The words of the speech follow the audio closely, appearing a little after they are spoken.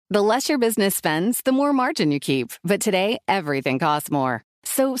The less your business spends, the more margin you keep. But today, everything costs more.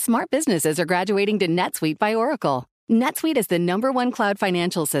 So smart businesses are graduating to NetSuite by Oracle. NetSuite is the #1 cloud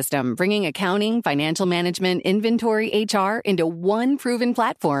financial system, bringing accounting, financial management, inventory, HR into one proven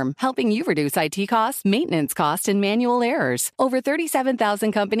platform, helping you reduce IT costs, maintenance costs, and manual errors. Over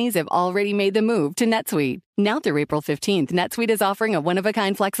 37,000 companies have already made the move to NetSuite. Now through April 15th, NetSuite is offering a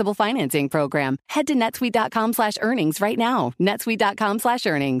one-of-a-kind flexible financing program. Head to netsuite.com/earnings right now.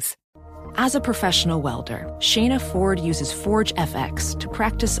 netsuite.com/earnings. As a professional welder, Shayna Ford uses Forge FX to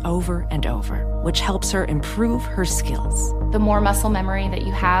practice over and over, which helps her improve her skills. The more muscle memory that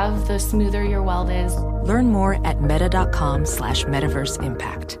you have, the smoother your weld is. Learn more at meta.com/metaverse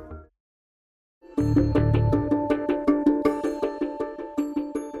impact.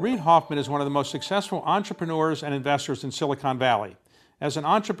 Reid Hoffman is one of the most successful entrepreneurs and investors in Silicon Valley. As an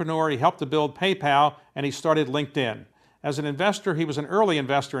entrepreneur, he helped to build PayPal and he started LinkedIn. As an investor, he was an early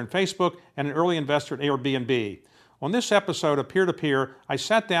investor in Facebook and an early investor at Airbnb. On this episode of Peer-to-Peer, I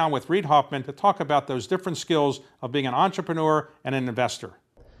sat down with Reid Hoffman to talk about those different skills of being an entrepreneur and an investor.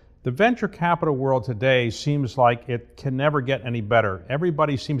 The venture capital world today seems like it can never get any better.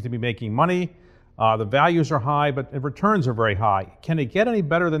 Everybody seems to be making money. The values are high, but the returns are very high. Can it get any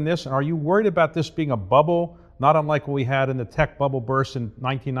better than this? And are you worried about this being a bubble, not unlike what we had in the tech bubble burst in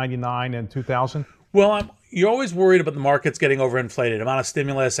 1999 and 2000? Well, you're always worried about the markets getting overinflated. Amount of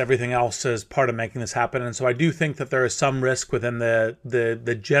stimulus, everything else is part of making this happen. And so I do think that there is some risk within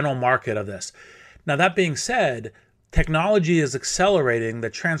the general market of this. Now, that being said, technology is accelerating the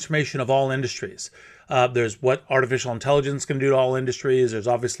transformation of all industries. There's what artificial intelligence can do to all industries. There's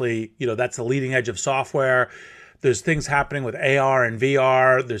obviously, that's the leading edge of software. There's things happening with AR and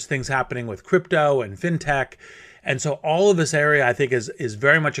VR. There's things happening with crypto and fintech. And so all of this area, I think, is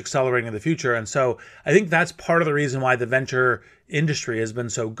very much accelerating in the future. And so I think that's part of the reason why the venture industry has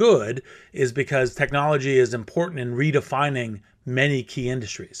been so good, is because technology is important in redefining many key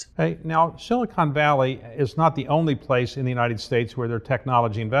industries. Hey, now, Silicon Valley is not the only place in the United States where there are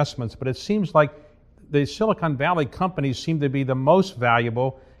technology investments, but it seems like the Silicon Valley companies seem to be the most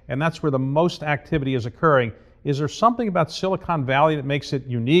valuable, and that's where the most activity is occurring. Is there something about Silicon Valley that makes it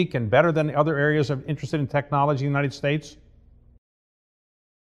unique and better than other areas of interested in technology in the United States?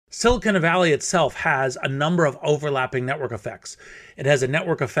 Silicon Valley itself has a number of overlapping network effects. It has a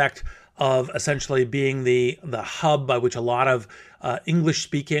network effect of essentially being the hub by which a lot of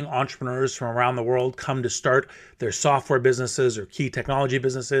English-speaking entrepreneurs from around the world come to start their software businesses or key technology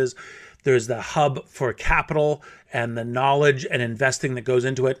businesses. There's the hub for capital and the knowledge and investing that goes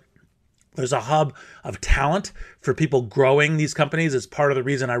into it. There's a hub of talent for people growing these companies. It's part of the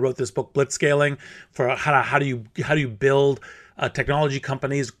reason I wrote this book, Blitzscaling, for how do you build technology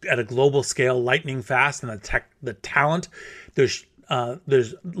companies at a global scale, lightning fast, and the talent. There's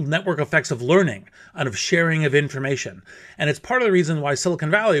network effects of learning and of sharing of information. And it's part of the reason why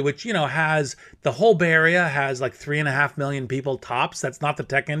Silicon Valley, which, has the whole Bay Area has like 3.5 million people tops. That's not the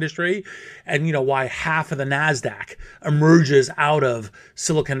tech industry. And, why half of the NASDAQ emerges out of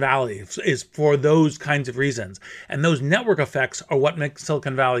Silicon Valley is for those kinds of reasons. And those network effects are what make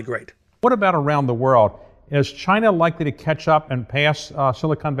Silicon Valley great. What about around the world? Is China likely to catch up and pass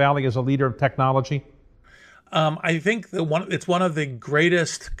Silicon Valley as a leader of technology? I think it's one of the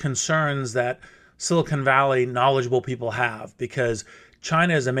greatest concerns that Silicon Valley knowledgeable people have, because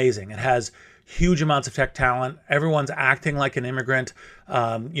China is amazing. It has huge amounts of tech talent. Everyone's acting like an immigrant,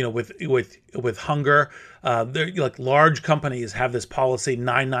 with hunger. Like large companies have this policy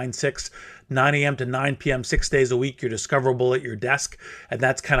 996, 9 a.m. to 9 p.m. 6 days a week. You're discoverable at your desk, and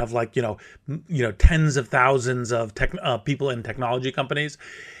that's kind of like tens of thousands of people in technology companies.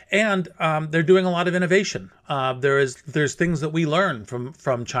 And they're doing a lot of innovation. There's things that we learn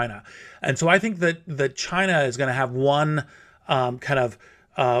from China, and so I think that China is going to have one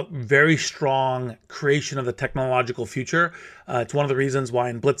very strong creation of the technological future. It's one of the reasons why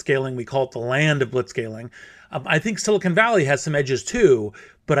in Blitzscaling we call it the land of Blitzscaling. I think Silicon Valley has some edges too,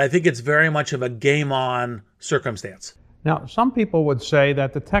 but I think it's very much of a game-on circumstance. Now, some people would say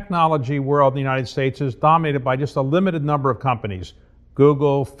that the technology world in the United States is dominated by just a limited number of companies.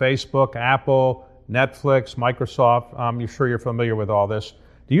 Google, Facebook, Apple, Netflix, Microsoft. I'm sure you're familiar with all this.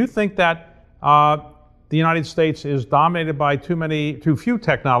 Do you think that the United States is dominated by too few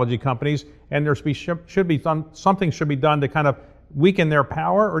technology companies, and something should be done to kind of weaken their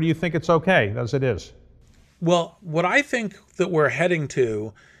power, or do you think it's okay as it is? Well, what I think that we're heading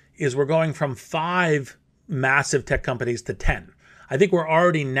to is we're going from 5 massive tech companies to 10. I think we're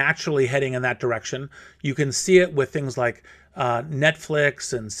already naturally heading in that direction. You can see it with things like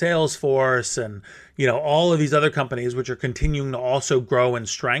Netflix and Salesforce and all of these other companies, which are continuing to also grow in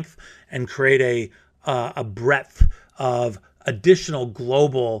strength and create a breadth of additional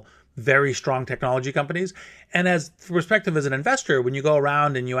global, very strong technology companies. And as perspective as an investor, when you go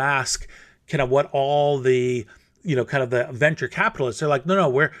around and you ask kind of what all the kind of the venture capitalists, they're like, no,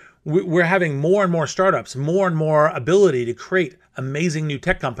 we're having more and more startups, more and more ability to create amazing new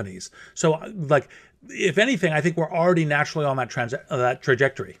tech companies. So like, if anything, I think we're already naturally on that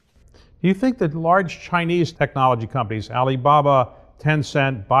trajectory. Do you think that large Chinese technology companies, Alibaba,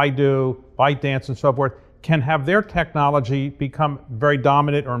 Tencent, Baidu, ByteDance, and so forth, can have their technology become very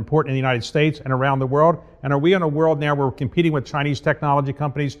dominant or important in the United States and around the world? And are we in a world now where we're competing with Chinese technology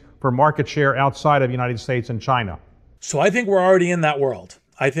companies for market share outside of the United States and China? So I think we're already in that world.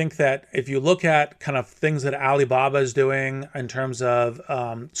 I think that if you look at kind of things that Alibaba is doing in terms of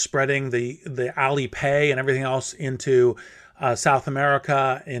spreading the Alipay and everything else into South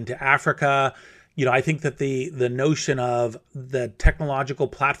America, into Africa, I think that the notion of the technological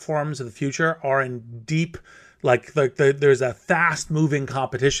platforms of the future are in deep, there's a fast moving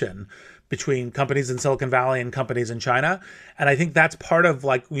competition between companies in Silicon Valley and companies in China. And I think that's part of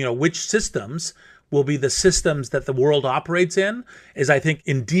which systems will be the systems that the world operates in is, I think,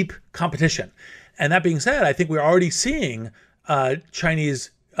 in deep competition. And that being said, I think we're already seeing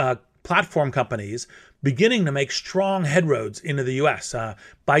Chinese platform companies beginning to make strong headroads into the U.S.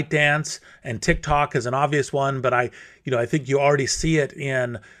 ByteDance and TikTok is an obvious one, but I think you already see it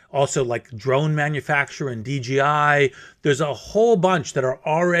in also like drone manufacturer and DJI. There's a whole bunch that are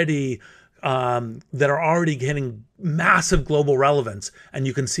already getting massive global relevance, and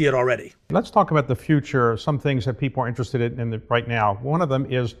you can see it already. Let's talk about the future, some things that people are interested in right now. One of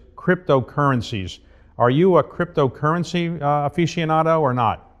them is cryptocurrencies. Are you a cryptocurrency aficionado or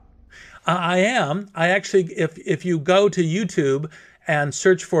not? I am. I actually, if you go to YouTube and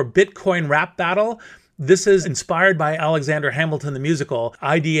search for Bitcoin rap battle, this is inspired by Alexander Hamilton, the musical,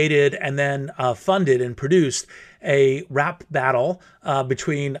 ideated and then funded and produced a rap battle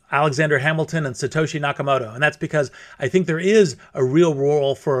between Alexander Hamilton and Satoshi Nakamoto. And that's because I think there is a real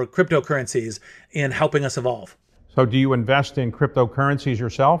role for cryptocurrencies in helping us evolve. So do you invest in cryptocurrencies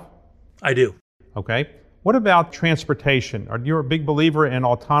yourself? I do. Okay. What about transportation? Are you a big believer in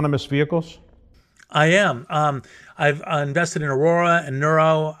autonomous vehicles? I am. I've invested in Aurora and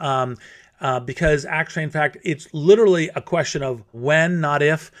Neuro because actually, in fact, it's literally a question of when, not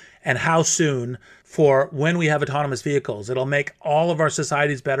if, and how soon for when we have autonomous vehicles. It'll make all of our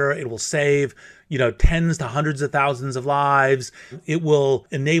societies better. It will save, tens to hundreds of thousands of lives. It will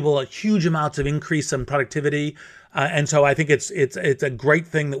enable a huge amounts of increase in productivity. And so I think it's a great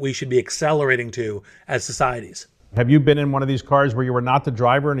thing that we should be accelerating to as societies. Have you been in one of these cars where you were not the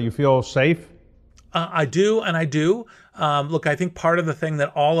driver and you feel safe? I do, and I do. Look, I think part of the thing that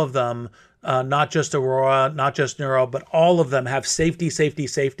all of them, not just Aurora, not just Neuro, but all of them have safety is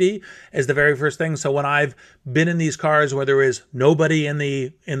the very first thing. So when I've been in these cars where there is nobody in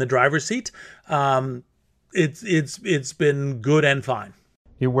the driver's seat, it's been good and fine.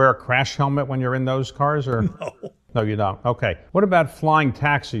 You wear a crash helmet when you're in those cars, or no, you don't. Okay. What about flying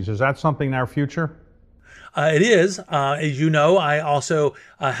taxis? Is that something in our future? It is. As you know, I also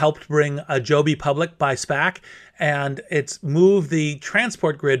helped bring Joby public by SPAC, and it's moved the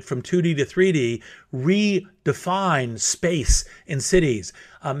transport grid from 2D to 3D, redefine space in cities,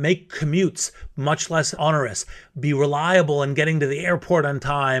 make commutes much less onerous, be reliable in getting to the airport on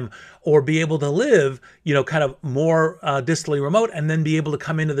time, or be able to live, kind of more distantly remote, and then be able to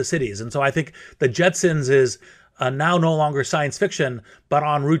come into the cities. And so I think the Jetsons is now no longer science fiction, but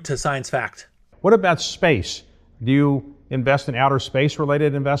en route to science fact. What about space? Do you invest in outer space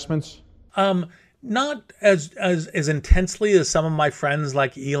related investments? Not as intensely as some of my friends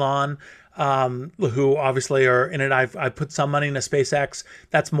like Elon, who obviously are in it. I've put some money into SpaceX.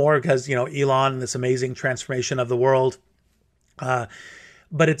 That's more because, Elon and this amazing transformation of the world. But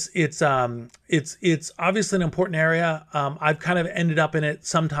it's obviously an important area. I've kind of ended up in it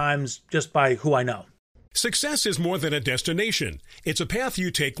sometimes just by who I know. Success is more than a destination. It's a path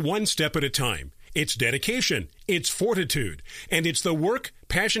you take one step at a time. It's dedication, it's fortitude, and it's the work,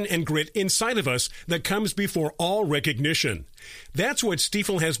 passion, and grit inside of us that comes before all recognition. That's what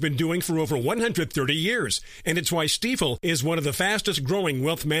Stifel has been doing for over 130 years, and it's why Stifel is one of the fastest growing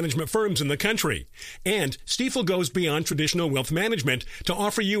wealth management firms in the country. And Stifel goes beyond traditional wealth management to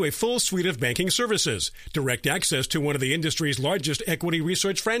offer you a full suite of banking services, direct access to one of the industry's largest equity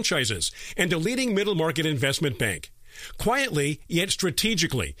research franchises, and a leading middle market investment bank. Quietly, yet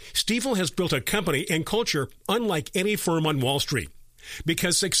strategically, Stifel has built a company and culture unlike any firm on Wall Street.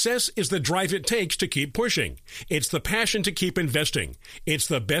 Because success is the drive it takes to keep pushing. It's the passion to keep investing. It's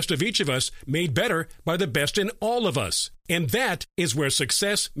the best of each of us made better by the best in all of us. And that is where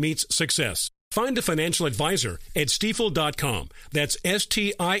success meets success. Find a financial advisor at Stifel.com. That's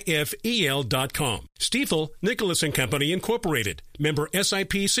Stifel.com. Stifel, Nicholas & Company, Incorporated. Member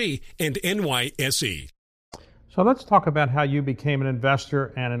SIPC and NYSE. So let's talk about how you became an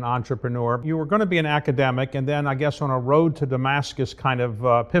investor and an entrepreneur. You were going to be an academic, and then I guess on a road to Damascus kind of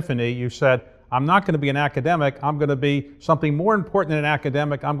epiphany, you said, I'm not going to be an academic, I'm going to be something more important than an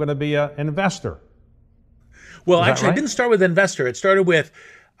academic, I'm going to be an investor. Well, actually, right? I didn't start with investor. It started with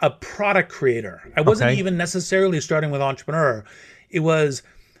a product creator. I wasn't even necessarily starting with entrepreneur. It was,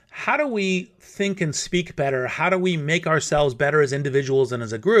 how do we think and speak better? How do we make ourselves better as individuals and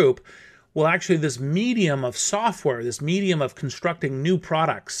as a group? Well, actually, this medium of software, this medium of constructing new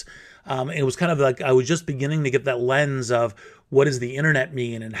products, it was kind of like I was just beginning to get that lens of what does the internet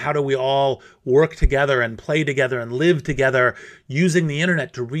mean and how do we all work together and play together and live together using the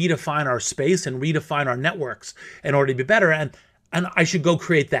internet to redefine our space and redefine our networks in order to be better. And I should go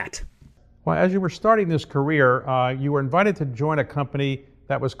create that. Well, as you were starting this career, you were invited to join a company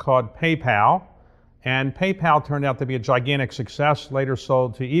that was called PayPal, and PayPal turned out to be a gigantic success, later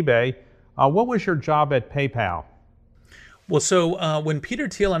sold to eBay. What was your job at PayPal? Well, so when Peter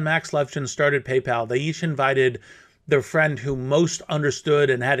Thiel and Max Levchin started PayPal, they each invited their friend who most understood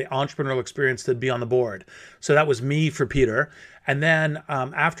and had entrepreneurial experience to be on the board. So that was me for Peter. And then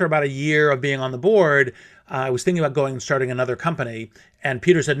after about a year of being on the board, I was thinking about going and starting another company. And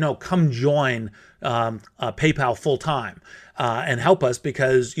Peter said, no, come join PayPal full time and help us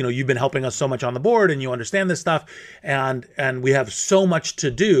because, you know, you've been helping us so much on the board and you understand this stuff. And we have so much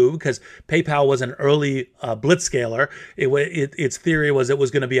to do because PayPal was an early blitzscaler. Its theory was it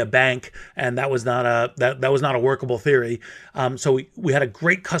was going to be a bank, and that was not a workable theory. So we had a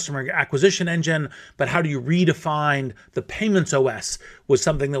great customer acquisition engine, but how do you redefine the payments OS was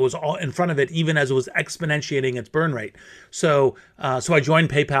something that was all in front of it, even as it was exponentiating its burn rate. So I joined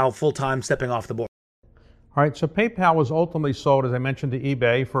PayPal full time, stepping off the board. All right, so PayPal was ultimately sold, as I mentioned, to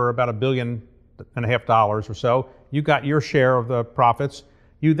eBay for about $1.5 billion or so. You got your share of the profits.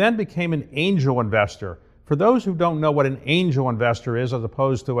 You then became an angel investor. For those who don't know what an angel investor is as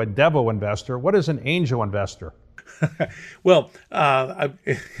opposed to a devil investor, what is an angel investor? Well,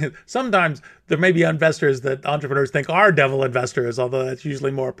 sometimes there may be investors that entrepreneurs think are devil investors, although that's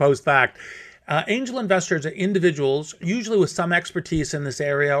usually more post-fact. Angel investors are individuals, usually with some expertise in this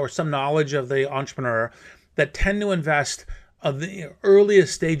area or some knowledge of the entrepreneur, that tend to invest of the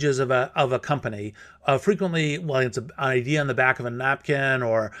earliest stages of a company. Frequently, well, it's an idea on the back of a napkin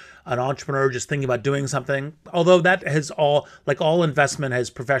or an entrepreneur just thinking about doing something, although that has all, like all investment, has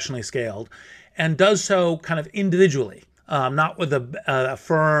professionally scaled and does so kind of individually. Not with a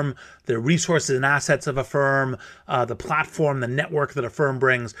firm, the resources and assets of a firm, the platform, the network that a firm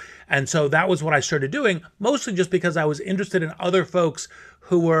brings. And so that was what I started doing, mostly just because I was interested in other folks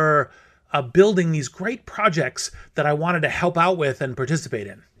who were building these great projects that I wanted to help out with and participate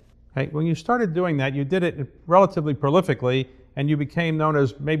in. Hey, when you started doing that, you did it relatively prolifically, and you became known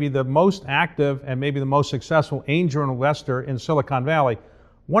as maybe the most active and maybe the most successful angel investor in Silicon Valley.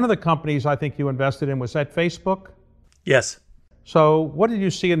 One of the companies I think you invested in was at Facebook? Yes. So what did you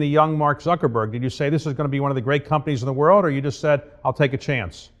see in the young Mark Zuckerberg? Did you say this is going to be one of the great companies in the world, or you just said, I'll take a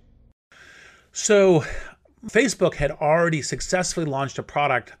chance? So Facebook had already successfully launched a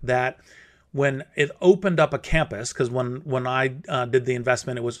product that when it opened up a campus, because when I did the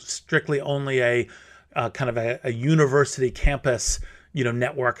investment, it was strictly only a kind of a university campus,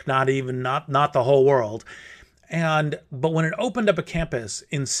 network, not the whole world. But when it opened up a campus,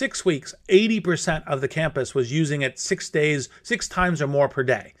 in 6 weeks, 80% of the campus was using it 6 times or more per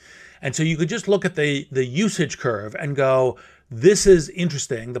day. And so you could just look at the usage curve and go, this is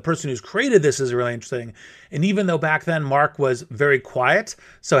interesting. The person who's created this is really interesting. And even though back then Mark was very quiet,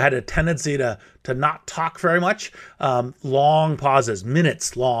 so had a tendency to not talk very much, long pauses,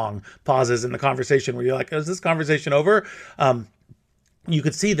 minutes long pauses in the conversation where you're like, is this conversation over? You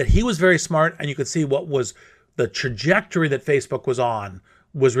could see that he was very smart, and you could see what was the trajectory that Facebook was on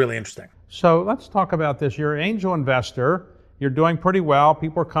was really interesting. So let's talk about this. You're an angel investor. You're doing pretty well.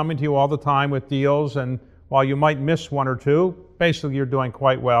 People are coming to you all the time with deals, and while you might miss one or two, basically you're doing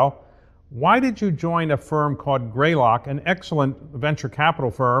quite well. Why did you join a firm called Greylock, an excellent venture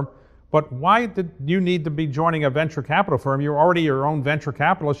capital firm, but why did you need to be joining a venture capital firm? You're already your own venture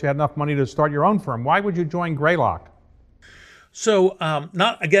capitalist. You had enough money to start your own firm. Why would you join Greylock? So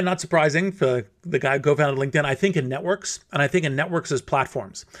not surprising for the guy who co-founded LinkedIn. I think in networks, and I think in networks as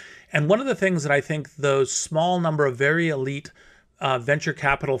platforms. And one of the things that I think those small number of very elite venture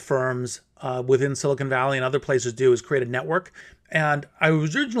capital firms within Silicon Valley and other places do is create a network. And I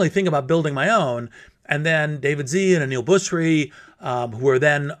was originally thinking about building my own. And then David Z and Anil Busri, who are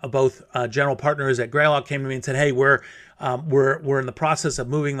then both general partners at Greylock, came to me and said, "Hey, we're in the process of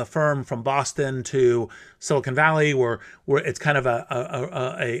moving the firm from Boston to Silicon Valley. It's kind of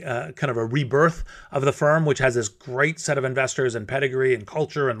a kind of a rebirth of the firm, which has this great set of investors and pedigree and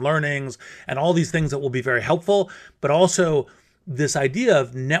culture and learnings and all these things that will be very helpful, but also this idea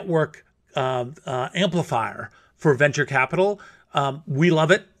of network amplifier for venture capital. We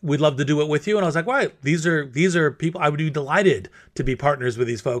love it. We'd love to do it with you." And I was like, "Right, these are people. I would be delighted to be partners with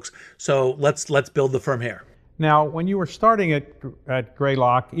these folks. So let's build the firm here." Now, when you were starting at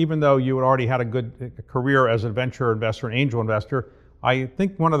Greylock, even though you had already had a good career as a venture investor and angel investor, I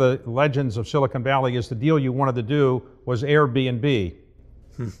think one of the legends of Silicon Valley is the deal you wanted to do was Airbnb.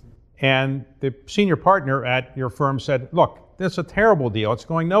 And the senior partner at your firm said, "Look, this is a terrible deal. It's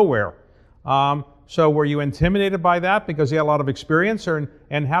going nowhere." So were you intimidated by that because you had a lot of experience,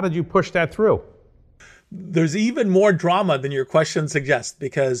 and how did you push that through? There's even more drama than your question suggests,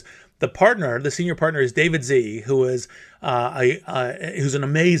 because the senior partner is David Z, who is who's an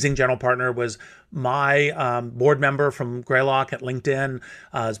amazing general partner, was my board member from Greylock at LinkedIn,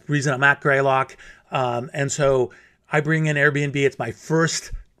 the reason I'm at Greylock. And so I bring in Airbnb. It's my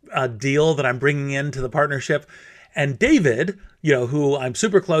first deal that I'm bringing into the partnership. And David, who I'm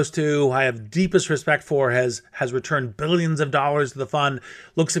super close to, who I have deepest respect for, has returned billions of dollars to the fund,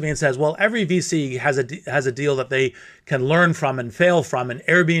 looks at me and says, "Well, every VC has a deal that they can learn from and fail from, and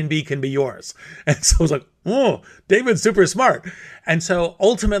Airbnb can be yours." And so I was like, "Oh, David's super smart." And so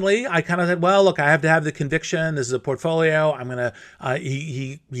ultimately, I kind of said, "Well, look, I have to have the conviction. This is a portfolio. I'm gonna."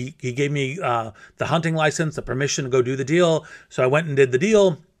 He gave me the hunting license, the permission to go do the deal. So I went and did the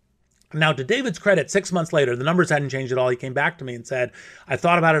deal. Now, to David's credit, 6 months later, the numbers hadn't changed at all. He came back to me and said, "I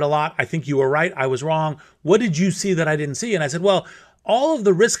thought about it a lot. I think you were right. I was wrong. What did you see that I didn't see?" And I said, "Well, all of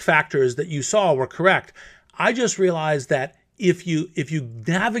the risk factors that you saw were correct. I just realized that if you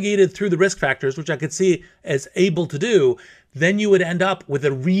navigated through the risk factors, which I could see as able to do, then you would end up with a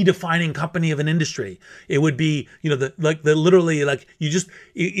redefining company of an industry. It would be,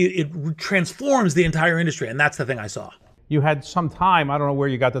 it transforms the entire industry." And that's the thing I saw. You had some time, I don't know where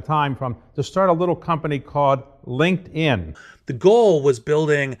you got the time from, to start a little company called LinkedIn. The goal was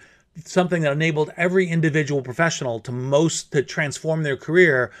building something that enabled every individual professional to transform their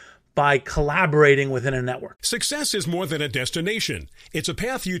career by collaborating within a network. Success is more than a destination. It's a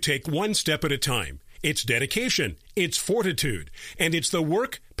path you take one step at a time. It's dedication, it's fortitude, and it's the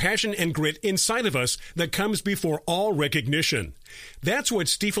work, passion, and grit inside of us that comes before all recognition. That's what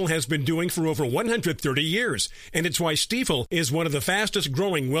Stifel has been doing for over 130 years, and it's why Stifel is one of the fastest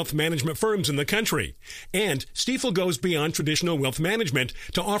growing wealth management firms in the country. And Stifel goes beyond traditional wealth management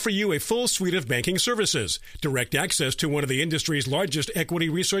to offer you a full suite of banking services, direct access to one of the industry's largest equity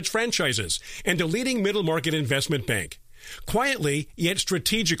research franchises, and a leading middle market investment bank. Quietly, yet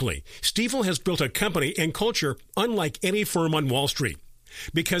strategically, Stifel has built a company and culture unlike any firm on Wall Street.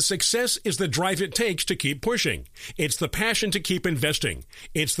 Because success is the drive it takes to keep pushing. It's the passion to keep investing.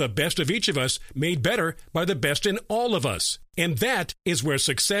 It's the best of each of us made better by the best in all of us. And that is where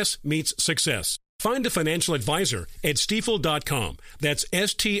success meets success. Find a financial advisor at Stifel.com. That's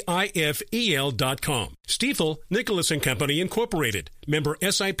Stifel.com. Stifel, Nicholas & Company, Incorporated. Member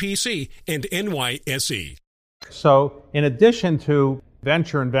SIPC and NYSE. So in addition to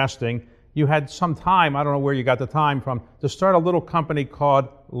venture investing, you had some time, I don't know where you got the time from, to start a little company called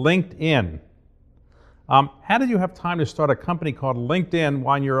LinkedIn. How did you have time to start a company called LinkedIn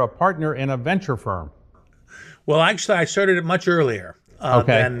while you're a partner in a venture firm? Well, actually, I started it much earlier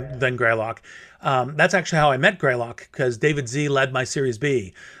than Greylock. That's actually how I met Greylock, because David Z led my Series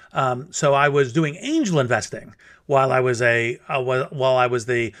B. So I was doing angel investing while I was the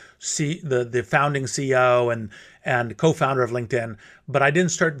founding CEO and co-founder of LinkedIn, but I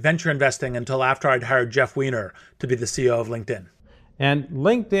didn't start venture investing until after I'd hired Jeff Weiner to be the CEO of LinkedIn. And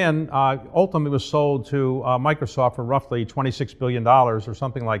LinkedIn ultimately was sold to Microsoft for roughly $26 billion or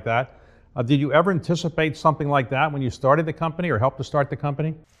something like that. Did you ever anticipate something like that when you started the company or helped to start the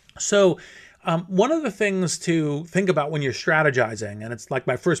company? So one of the things to think about when you're strategizing, and it's like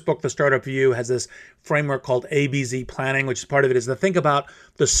my first book, The Startup View, has this framework called ABZ planning, which is part of it, is to think about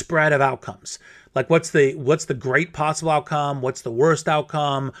the spread of outcomes. Like what's the great possible outcome? What's the worst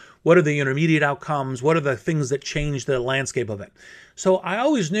outcome? What are the intermediate outcomes? What are the things that change the landscape of it? So I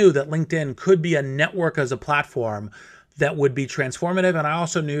always knew that LinkedIn could be a network as a platform that would be transformative. And I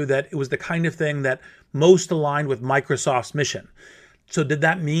also knew that it was the kind of thing that most aligned with Microsoft's mission. So did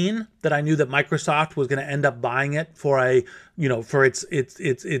that mean that I knew that Microsoft was going to end up buying it for its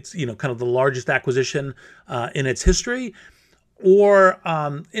kind of the largest acquisition in its history? Or,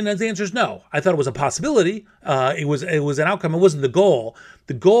 and the answer is no. I thought it was a possibility. It was an outcome. It wasn't the goal.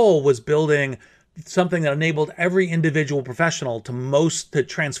 The goal was building something that enabled every individual professional to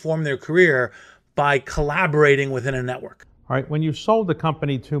transform their career by collaborating within a network. All right. When you sold the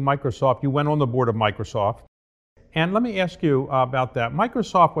company to Microsoft, you went on the board of Microsoft. And let me ask you about that.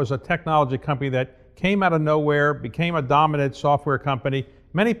 Microsoft was a technology company that came out of nowhere, became a dominant software company.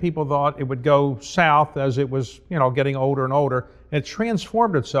 Many people thought it would go south as it was, getting older and older. It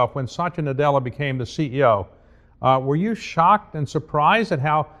transformed itself when Satya Nadella became the CEO. Were you shocked and surprised at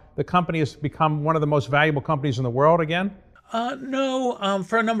how the company has become one of the most valuable companies in the world again? No,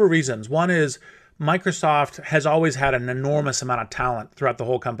 for a number of reasons. One is Microsoft has always had an enormous amount of talent throughout the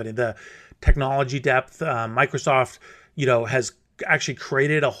whole company. The technology depth, Microsoft, has actually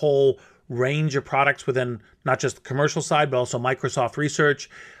created a whole range of products within not just the commercial side, but also Microsoft Research.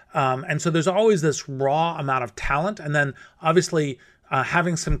 And so there's always this raw amount of talent. And then obviously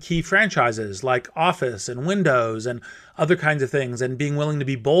having some key franchises like Office and Windows and other kinds of things, and being willing to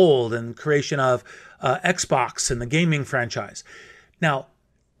be bold in creation of Xbox and the gaming franchise. Now,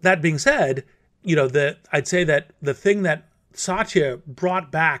 that being said, I'd say that the thing that Satya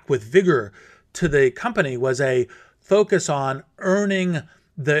brought back with vigor to the company was a focus on earning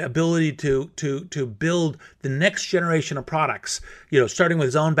the ability to build the next generation of products, starting with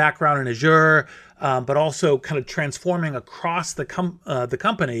his own background in Azure, but also kind of transforming across the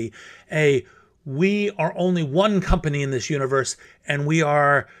company. We are only one company in this universe, and we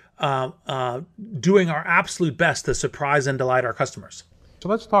are doing our absolute best to surprise and delight our customers. So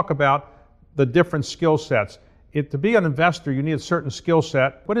let's talk about the different skill sets. To be an investor, you need a certain skill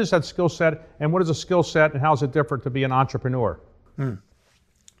set. What is that skill set, and what is a skill set, and how is it different to be an entrepreneur?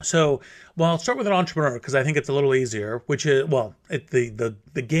 So, I'll start with an entrepreneur because I think it's a little easier, which is,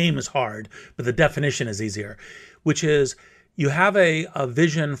 the game is hard, but the definition is easier, which is you have a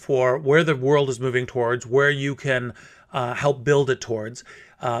vision for where the world is moving towards, where you can help build it towards.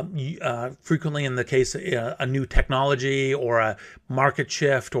 Frequently in the case, a new technology or a market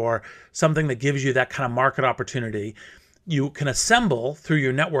shift or something that gives you that kind of market opportunity. You can assemble through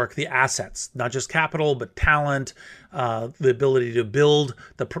your network the assets, not just capital, but talent, the ability to build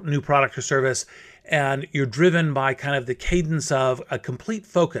the new product or service. And you're driven by kind of the cadence of a complete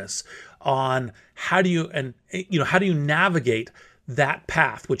focus on how do you navigate that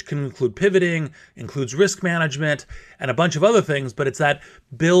path, which can include pivoting, includes risk management, and a bunch of other things. But it's that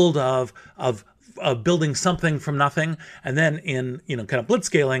build of building something from nothing, and then in kind of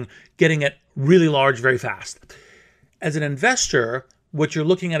blitzscaling, getting it really large very fast. As an investor, what you're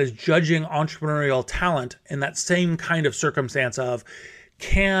looking at is judging entrepreneurial talent in that same kind of circumstance of,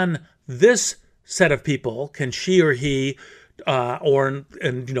 can this set of people, can she or he,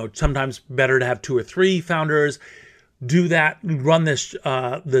 sometimes better to have two or three founders, do that, run this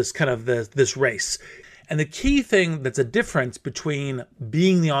race. And the key thing that's a difference between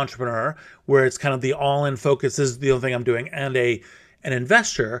being the entrepreneur, where it's kind of the all-in focus, this is the only thing I'm doing, and an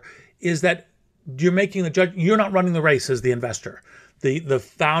investor, is that you're making the judge. You're not running the race as the investor. The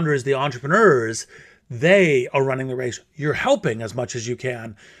founders, the entrepreneurs, they are running the race. You're helping as much as you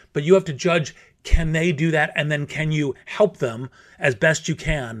can, but you have to judge, can they do that? And then can you help them as best you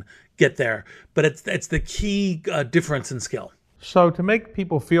can get there? But it's the key difference in skill. So to make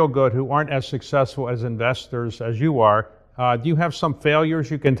people feel good who aren't as successful as investors as you are, do you have some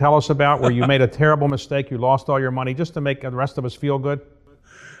failures you can tell us about where you made a terrible mistake, you lost all your money, just to make the rest of us feel good?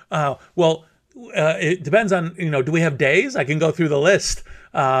 It depends on, do we have days? I can go through the list.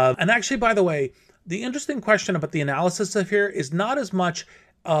 And actually, by the way, the interesting question about the analysis of here is not as much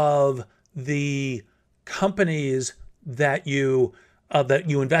of the companies that you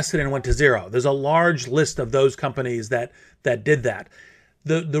invested in and went to zero. There's a large list of those companies that did that.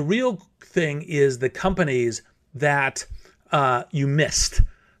 The real thing is the companies that you missed.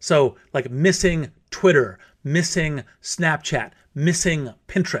 So like missing Twitter, missing Snapchat, missing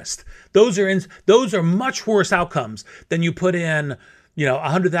Pinterest. Those are much worse outcomes than you put in,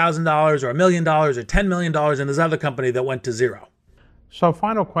 $100,000 or $1 million or $10 million in this other company that went to zero. So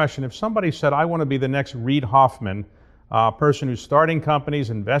final question, if somebody said, I want to be the next Reid Hoffman, person who's starting companies,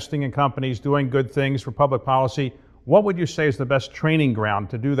 investing in companies, doing good things for public policy, what would you say is the best training ground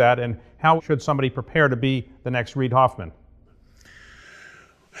to do that, and how should somebody prepare to be the next Reid Hoffman?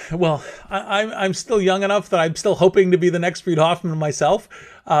 Well, I'm still young enough that I'm still hoping to be the next Reid Hoffman myself.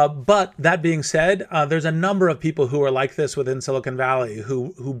 But that being said, there's a number of people who are like this within Silicon Valley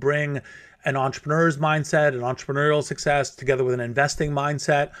who bring an entrepreneur's mindset, an entrepreneurial success, together with an investing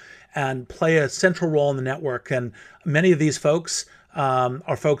mindset, and play a central role in the network. And many of these folks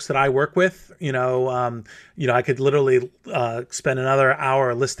are folks that I work with. I could literally spend another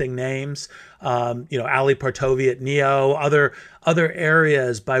hour listing names. Ali Partovi at Neo, other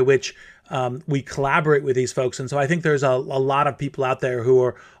areas by which we collaborate with these folks. And so I think there's a lot of people out there who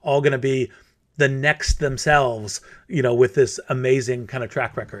are all going to be the next themselves, with this amazing kind of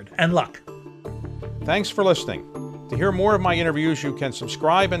track record and luck. Thanks for listening. To hear more of my interviews, you can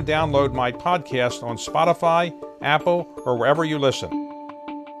subscribe and download my podcast on Spotify, Apple, or wherever you listen.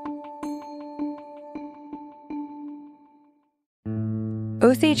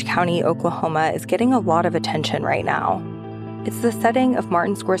 Osage County, Oklahoma is getting a lot of attention right now. It's the setting of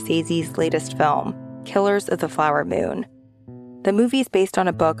Martin Scorsese's latest film, Killers of the Flower Moon. The movie is based on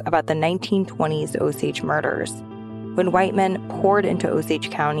a book about the 1920s Osage murders, when white men poured into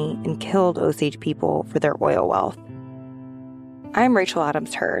Osage County and killed Osage people for their oil wealth. I'm Rachel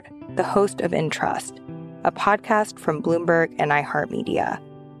Adams Heard, the host of In Trust, a podcast from Bloomberg and iHeartMedia.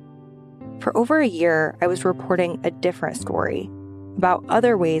 For over a year, I was reporting a different story about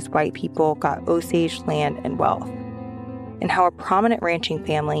other ways white people got Osage land and wealth, and how a prominent ranching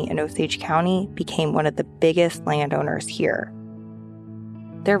family in Osage County became one of the biggest landowners here.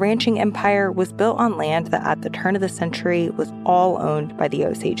 Their ranching empire was built on land that at the turn of the century was all owned by the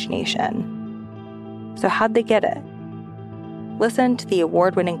Osage Nation. So how'd they get it? Listen to the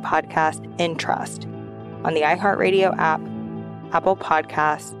award-winning podcast In Trust on the iHeartRadio app, Apple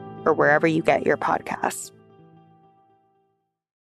Podcasts, or wherever you get your podcasts.